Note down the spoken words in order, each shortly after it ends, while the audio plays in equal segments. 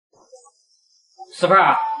媳妇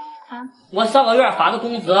儿，我上个月发的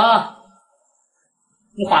工资，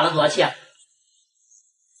你花了多少钱？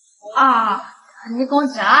啊，你工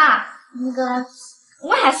资啊？那个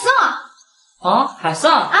我还剩。啊，还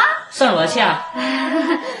剩啊？剩多少钱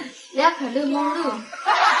？2.6毛6。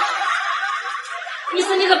你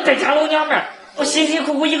是你个败家老娘们儿！我辛辛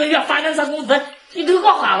苦苦一个月发点这工资，你都给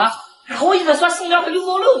我花了，然后我一直说剩2.6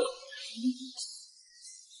毛6。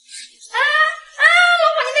老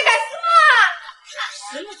婆你在干什么？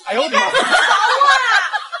哎呦我的妈！保我！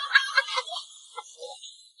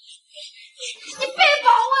你别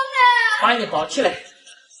保我呢！把你保起来，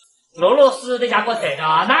老老实实在家给我待着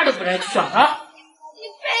啊，哪儿都不能去啊！你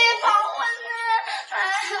别保我呢！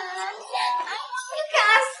你干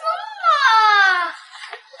什么？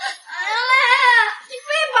你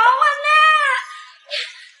别保我呢！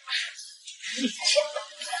你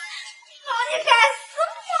干什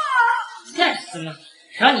么？干什么？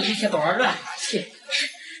让你一天到晚乱发气！你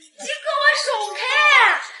给我松开！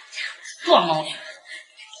多毛病！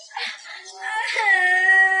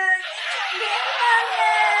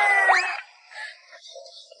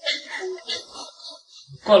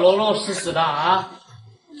给我老老实实的啊！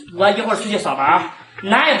我一会儿出去上班，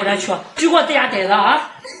哪也不能去，就给我在家待着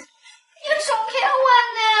啊！你松开我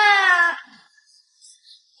呢！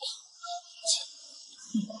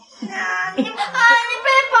你别帮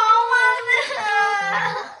我呢！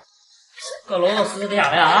给我老老实实在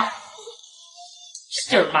家来啊！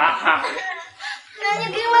劲儿麻哈！那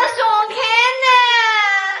你给我松开呢！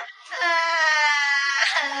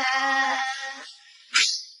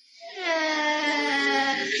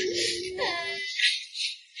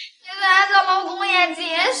俺这老公也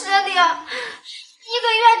真是的，一个月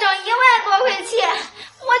挣1万多块钱，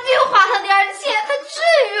我就花他点钱，他至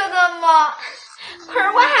于的吗？可是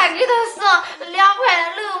我还给他剩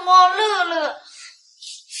2.6毛6了，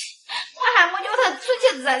我叫他出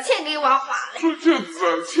去挣钱给我花了，他就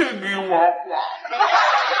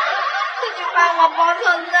把我包成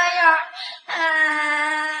这样。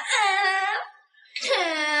这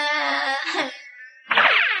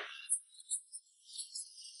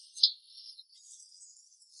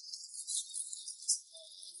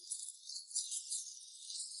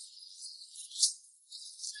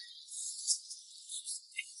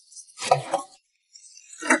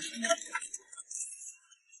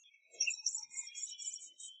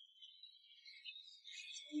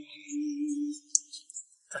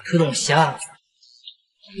偷东西啊，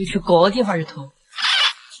你去高的地方去偷，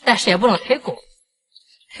但是也不能太高，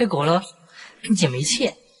太高了肯定没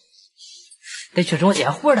钱，得去中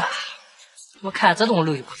间户的。我看这栋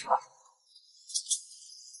楼就不错。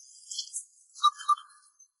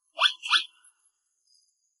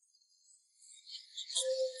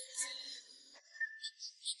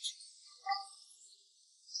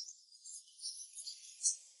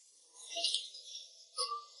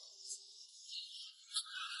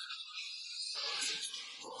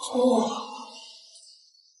哦，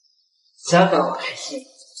这个我开心。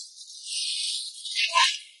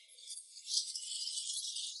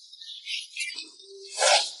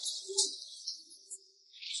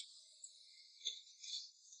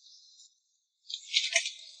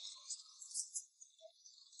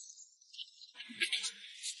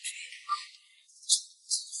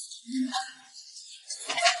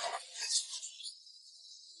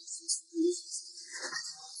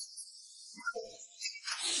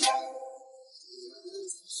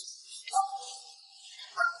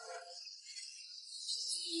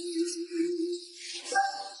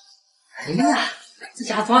哎呀，这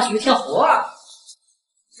家装修挺好啊，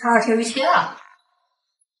看着挺有钱啊。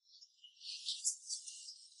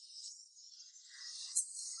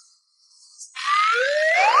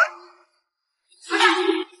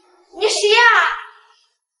你谁呀？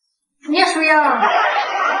你谁呀？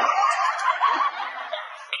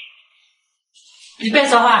你别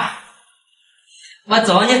说话，我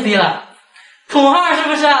找你谁了？同行是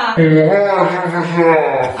不是？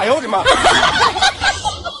哎呦我的妈！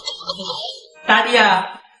大弟，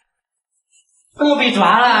又被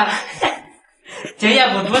抓了，经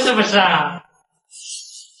验不足是不是？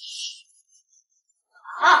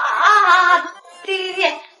对，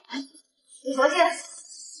你说去，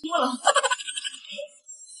我了。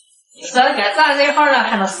你说的该咱这行了，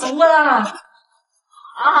还能死我了？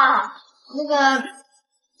那个，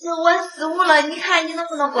这我失误了，你看你能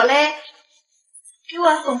不能过来给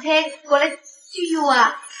我松开，过来救救我？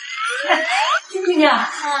救救你啊！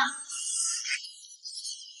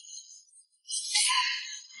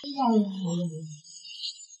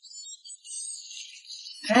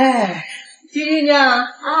哎，救救你啊！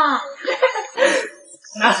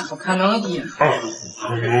那是不可能的。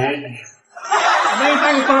万一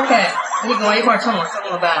把你放开，你跟我一块成了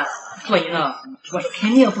怎么办？所以呢，我是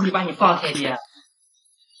肯定不会把你放开的。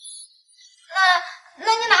那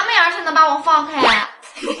你哪么样才能把我放开呀？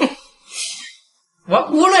我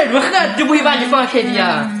无论如何都不会把你放开的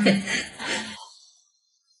呀。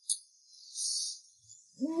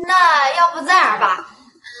那要不这样吧，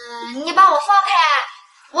你把我放开，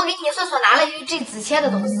我给你说哪里有最值钱的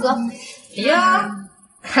东西。哎呀，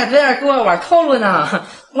还这样给我玩套路呢？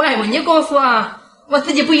我还以为你告诉我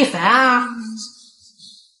自己不会翻啊。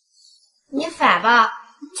你翻吧，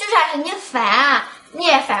就算是你翻，你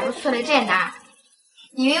也翻不出来真的。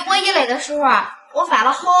因为我一来的时候，我翻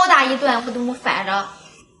了好大一段，我都没翻着。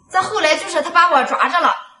再后来就是他把我抓着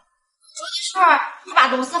了，抓的时候他把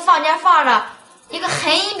东西放着一个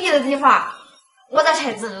很隐蔽的地方，我这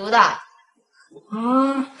才知道的。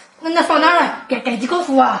那放哪了？赶紧告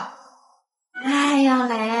诉我。哎呀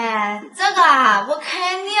嘞，这个我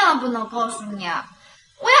肯定不能告诉你。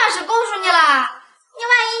我要是告诉你了，你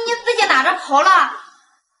万一你自己拿着跑了，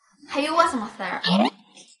还有我什么事儿？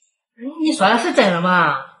你说的是真的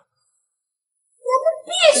吗？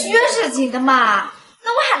必须是真的嘛，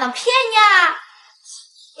那我还能骗你啊？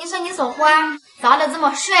你说你小伙长得这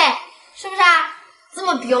么帅，是不是啊？这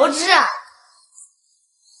么标致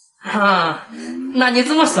那你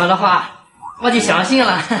这么说的话，我就相信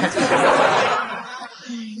了。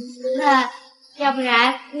那要不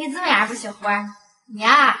然你怎么样不小伙？你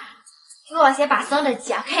给我先把绳子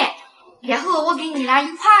解开，然后我跟你俩一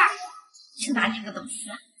块儿去拿那个东西。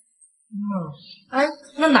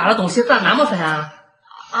那拿了东西咱拿么分啊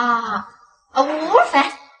？5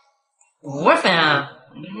分。5分啊？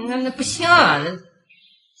那不行啊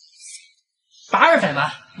，82分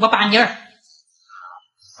吧，我82。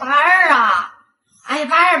82啊？哎呀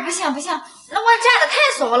，82不行，那我占的太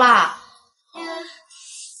少了。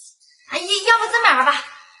要不这么样吧，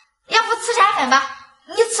要不吃3分吧，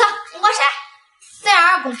你吃我删，这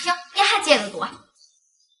样公平，你还借的多。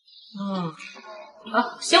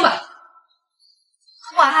行吧。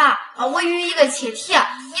不过我有一个前提，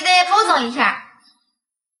你得保证一下。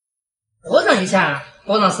保证一下？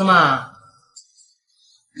保证什么？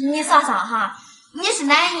你想想你是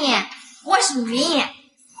男人，我是女人，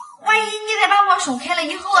万一你再把我松开了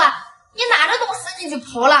以后你拿着东西你就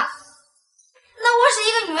跑了，那我是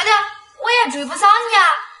一个女的，我也追不上你，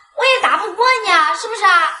我也打不过你，是不是？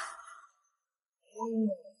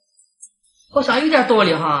好像有点道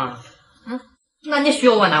理那你需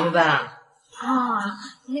要我哪么办？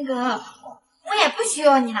那个我也不需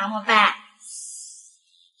要你那么办，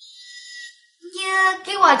你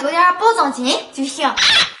给我交点保证金就行。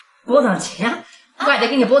保证金？我还得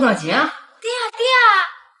给你保证金？对呀。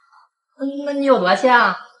那你要多少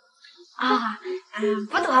钱？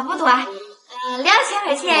不多，2000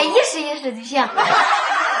块钱意思就行。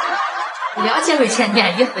2000块钱你还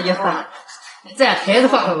意思，这也太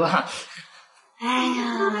多了吧？哎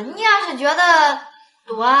呀，你要是觉得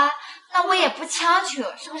多，那我也不强求，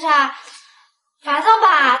是不是？反正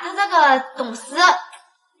吧，他这个东西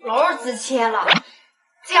老值钱了，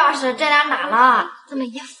只要是这俩拿了这么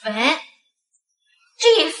一分，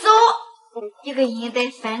最少一个人得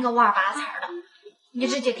分个2、8彩的，你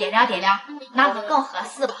直接掂量，哪个更合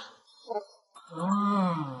适吧？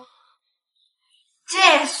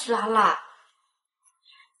再说了，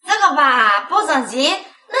这个吧，保证金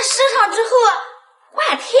那时长之后我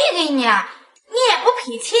还退给你，你也不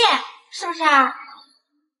赔钱，是不是？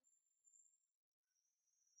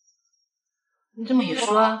你这么一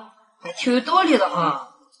说，还挺有道理的你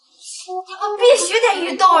不必须得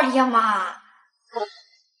有道理吗？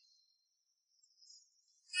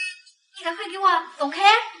你赶快给我松开，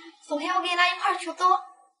我跟你俩一块儿去走。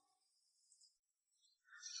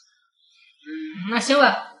那行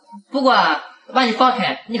吧，不过把你放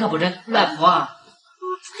开，你可不准乱跑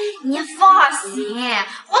你放心，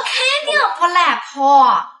我肯定不乱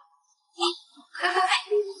跑。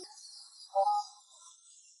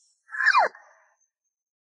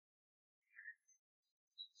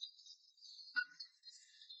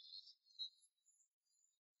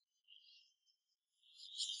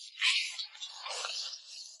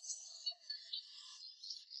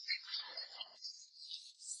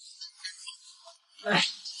快！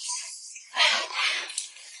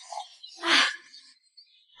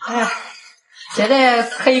现在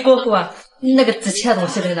可以告诉我那个值钱的东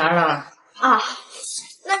西在哪儿了？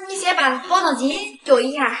那你先把保证金交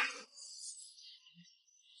一下。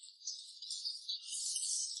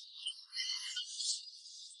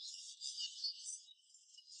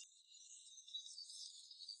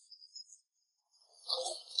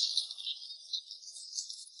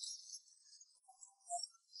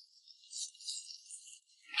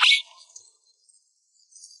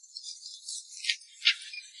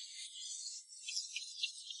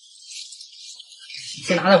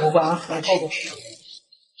先拿着5个啊，来跑过。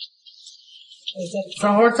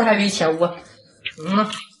正好这还有1500。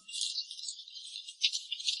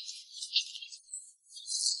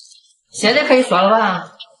现在可以算了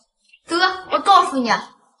吧？哥，我告诉你，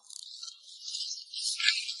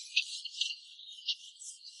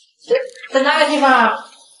在哪个地方？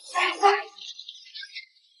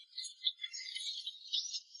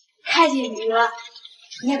看见没有？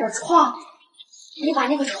那个床，你把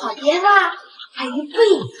那个床垫子还一背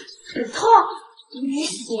一套一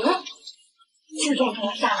掀，就变成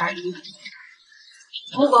了下边的衣服。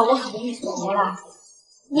不过我可跟你说过了，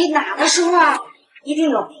你拿的时候啊，一定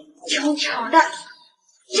要轻轻的，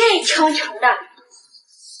真轻轻的。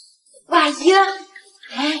万一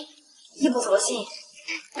一不小心，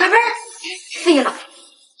宝贝儿飞了，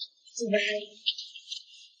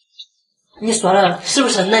你说了是不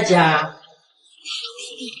是那家？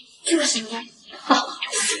就是你。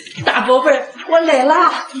大宝贝儿，我来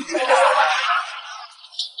了。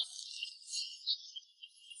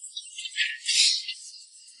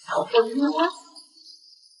宝贝儿，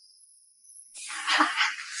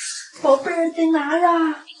宝贝儿在哪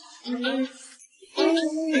呀？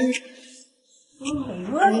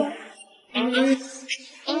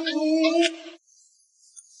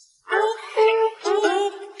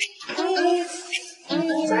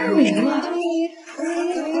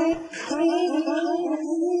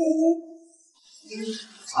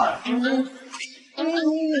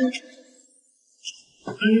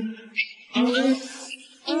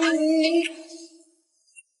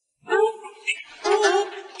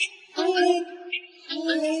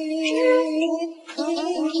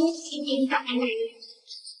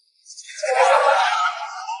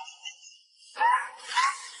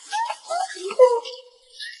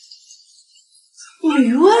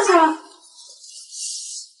女儿子，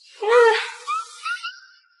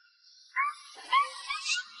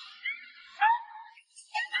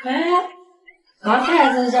刚才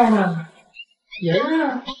还在这儿呢，人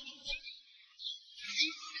呢？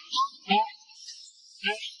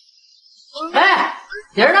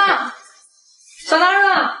人呢？上哪儿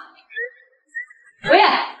了？喂！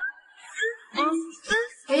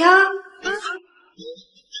哎呀，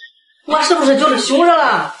我是不是就是凶上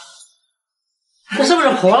了？我是不是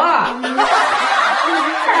跑了？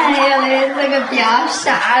哎呀嘞，这个彪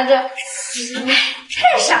傻子，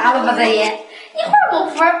太傻了吧这也！一会儿功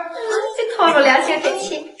夫就掏出2000块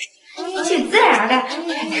钱，就这样的还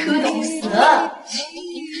偷东西。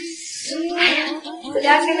哎呀，这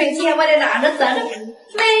2000块钱我在哪着攒着，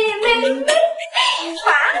没，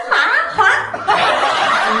花，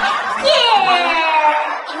耶！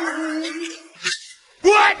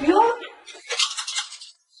哟。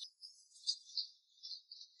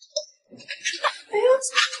哎呦，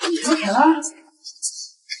怎么开了？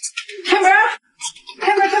开门！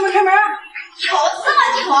敲什么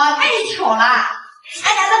敲？赶紧敲了！俺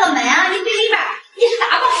家这个门啊，你最里边你是咋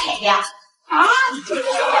个开的？啊！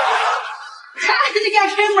看你给俺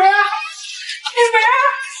开门！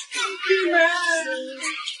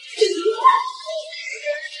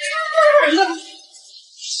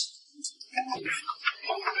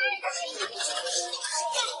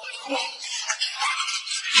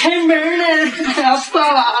开门呢！哎呀，破了，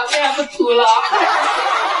俺也不吐了。